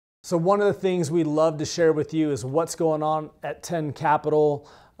So one of the things we love to share with you is what's going on at 10 Capital.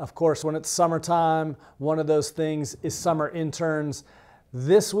 Of course, when it's summertime, one of those things is summer interns.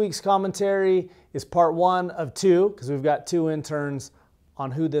 This week's commentary is part 1 of 2, because we've got 2 interns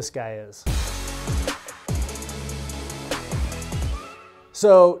on who this guy is.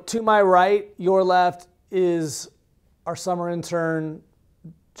 So to my right, your left, is our summer intern,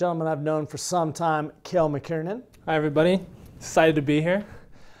 gentleman I've known for some time, Cael McKeirnan. Hi everybody, excited to be here.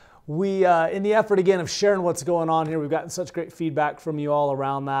 We, in the effort again of sharing what's going on here, we've gotten such great feedback from you all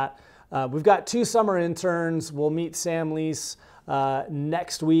around that. We've got 2 summer interns. We'll meet Sam Lease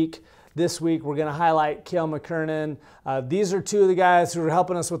next week. This week we're going to highlight Cael McKeirnan. These are 2 of the guys who are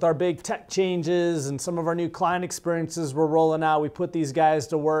helping us with our big tech changes and some of our new client experiences we're rolling out. We put these guys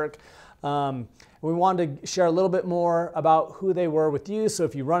to work. We wanted to share a little bit more about who they were with you. So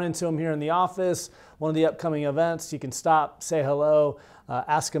if you run into them here in the office, one of the upcoming events, you can stop, say hello,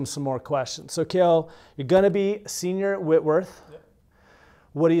 ask them some more questions. So Cael, you're going to be a senior at Whitworth. Yep.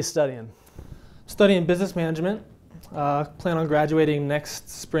 What are you studying? Studying business management. Plan on graduating next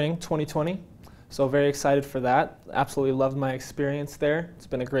spring, 2020. So very excited for that. Absolutely loved my experience there. It's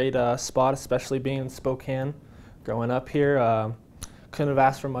been a great spot, especially being in Spokane. Growing up here, couldn't have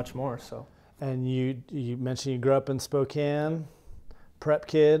asked for much more. So. And you mentioned you grew up in Spokane, prep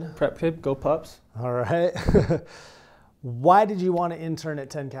kid. Prep kid, go Pups. All right. Why did you want to intern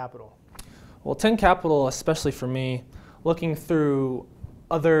at 10 Capital? Well, 10 Capital, especially for me, looking through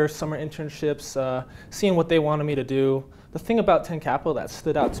other summer internships, seeing what they wanted me to do. The thing about 10 Capital that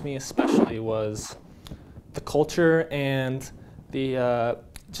stood out to me especially was the culture and the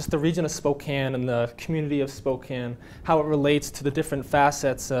just the region of Spokane and the community of Spokane, how it relates to the different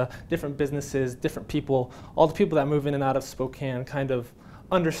facets, different businesses, different people, all the people that move in and out of Spokane kind of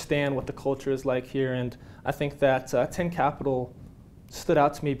understand what the culture is like here. And I think that 10 Capital stood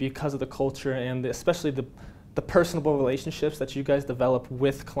out to me because of the culture and especially the personable relationships that you guys develop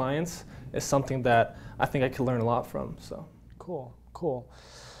with clients is something that I think I could learn a lot from. So cool, cool.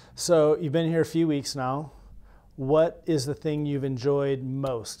 So you've been here a few weeks now. What is the thing you've enjoyed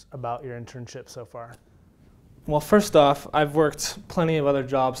most about your internship so far? Well, first off, I've worked plenty of other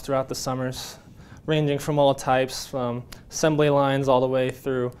jobs throughout the summers, ranging from all types, from assembly lines all the way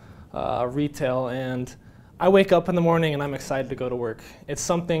through retail. And I wake up in the morning and I'm excited to go to work. It's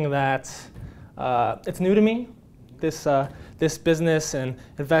something that it's new to me. This business and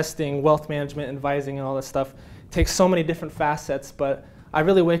investing, wealth management, advising, and all this stuff takes so many different facets. But I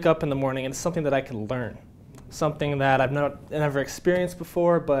really wake up in the morning and it's something that I can learn. Something that I've never experienced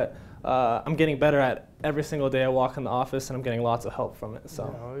before, but I'm getting better at every single day I walk in the office, and I'm getting lots of help from it.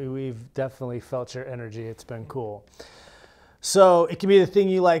 So we've definitely felt your energy. It's been cool. So it can be the thing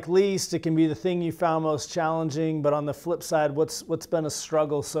you like least. It can be the thing you found most challenging. But on the flip side, what's been a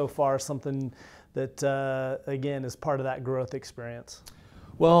struggle so far? Something that again is part of that growth experience.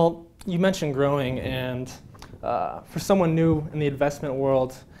 Well, you mentioned growing, and for someone new in the investment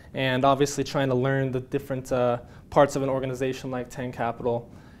world, and obviously trying to learn the different parts of an organization like 10 Capital,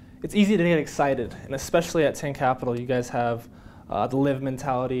 it's easy to get excited. And especially at 10 Capital, you guys have the live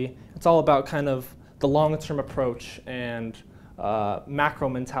mentality. It's all about kind of the long-term approach and macro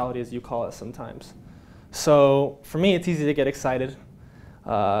mentality, as you call it sometimes. So for me, it's easy to get excited.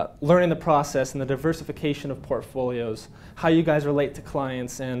 Learning the process and the diversification of portfolios, how you guys relate to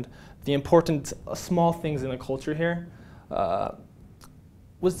clients, and the important small things in the culture here.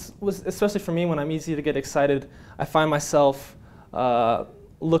 Was especially for me, when I'm easy to get excited, I find myself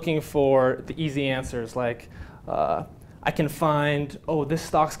looking for the easy answers, like I can find, oh, this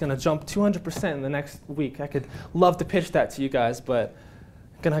stock's going to jump 200% in the next week. I could love to pitch that to you guys, but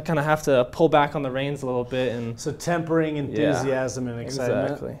I'm going to kind of have to pull back on the reins a little bit. And so tempering enthusiasm and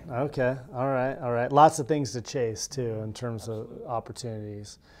excitement. Exactly. Okay, all right, all right. Lots of things to chase, too, in terms of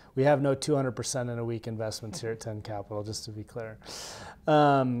opportunities. We have no 200% in a week investments here at 10 Capital, just to be clear.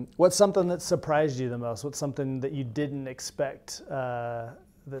 What's something that surprised you the most? What's something that you didn't expect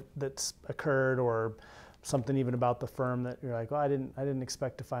that's occurred, or something even about the firm that you're like, well, I didn't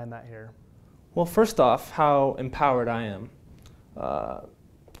expect to find that here? Well, first off, how empowered I am.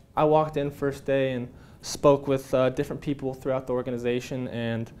 I walked in first day and spoke with different people throughout the organization,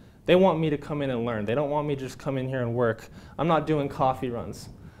 and they want me to come in and learn. They don't want me to just come in here and work. I'm not doing coffee runs.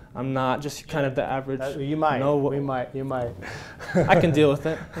 I'm not just kind of the average. You might. No, you might. I can deal with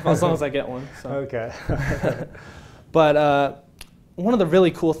it as long as I get one. So. Okay. But one of the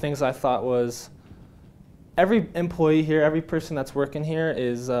really cool things I thought was every employee here, every person that's working here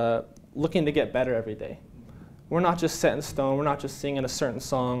is looking to get better every day. We're not just set in stone. We're not just singing a certain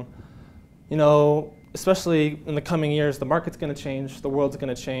song. You know, especially in the coming years, the market's going to change, the world's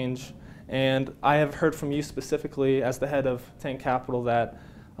going to change, and I have heard from you specifically as the head of 10 Capital that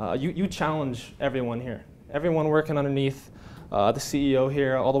you challenge everyone here. Everyone working underneath the CEO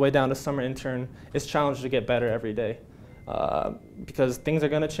here, all the way down to summer intern, is challenged to get better every day because things are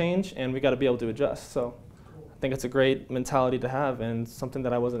going to change and we got to be able to adjust. So I think it's a great mentality to have and something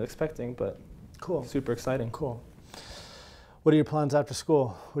that I wasn't expecting, but cool. Super exciting. Cool. What are your plans after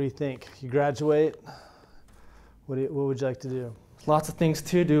school? What do you think? You graduate? What would you like to do? Lots of things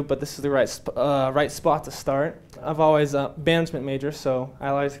to do, but this is the right spot to start. I've always management major, so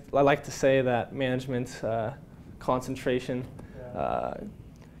I like to say that management concentration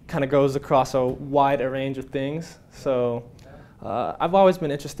kind of goes across a wide range of things. So I've always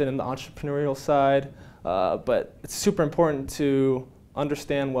been interested in the entrepreneurial side, but it's super important to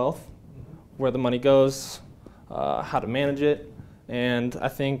understand wealth, where the money goes, how to manage it, and I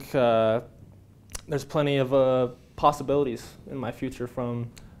think there's plenty of possibilities in my future from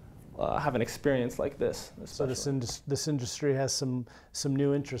having experience like this. Especially. So this industry has some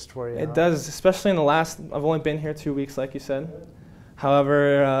new interest for you. It does, especially in the last, I've only been here 2 weeks, like you said.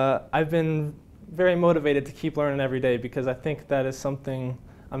 However, I've been very motivated to keep learning every day because I think that is something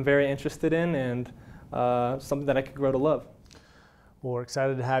I'm very interested in and something that I could grow to love. Well, we're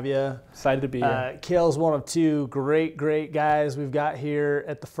excited to have you. Excited to be here. Cael's one of two great guys we've got here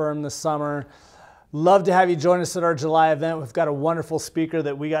at the firm this summer. Love to have you join us at our July event. We've got a wonderful speaker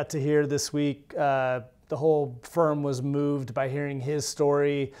that we got to hear this week. The whole firm was moved by hearing his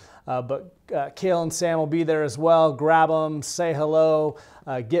story, but Cael and Sam will be there as well. Grab them, say hello,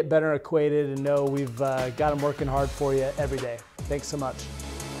 get better acquainted, and know we've got them working hard for you every day. Thanks so much.